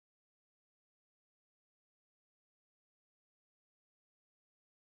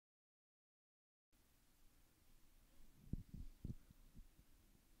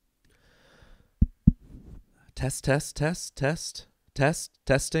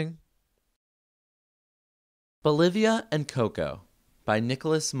Testing. Bolivia and Coco by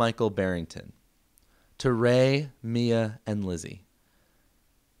Nicholas Michael Barrington. To Ray, Mia, and Lizzy.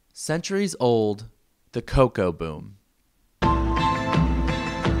 Centuries old, the cocoa boom.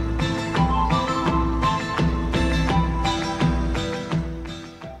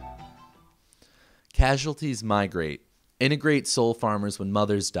 Casualties migrate. Integrate soul farmers when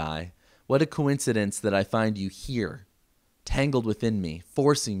mothers die. What a coincidence that I find you here, tangled within me,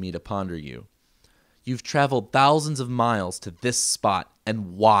 forcing me to ponder you. You've traveled thousands of miles to this spot,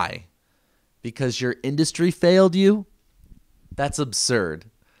 and why? Because your industry failed you? That's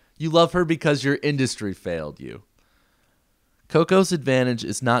absurd. You love her because your industry failed you. Coco's advantage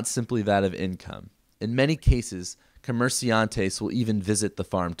is not simply that of income. In many cases, comerciantes will even visit the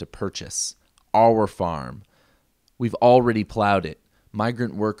farm to purchase. Our farm. We've already plowed it.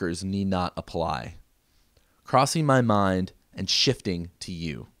 Migrant workers need not apply. Crossing my mind and shifting to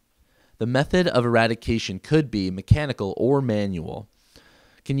you. The method of eradication could be mechanical or manual.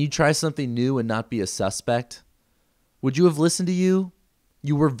 Can you try something new and not be a suspect? Would you have listened to you?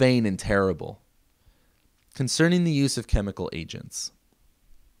 You were vain and terrible. Concerning the use of chemical agents.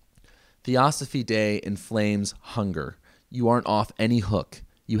 Theosophy Day inflames hunger. You aren't off any hook.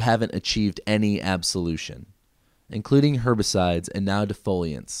 You haven't achieved any absolution, including herbicides and now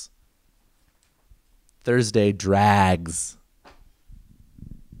defoliants. Thursday drags.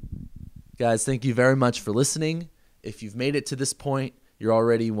 Guys, thank you very much for listening. If you've made it to this point, you're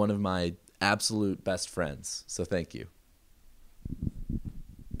already one of my absolute best friends. So thank you.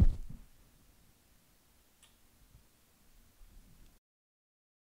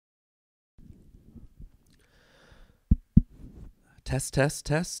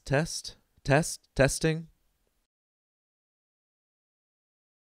 Testing.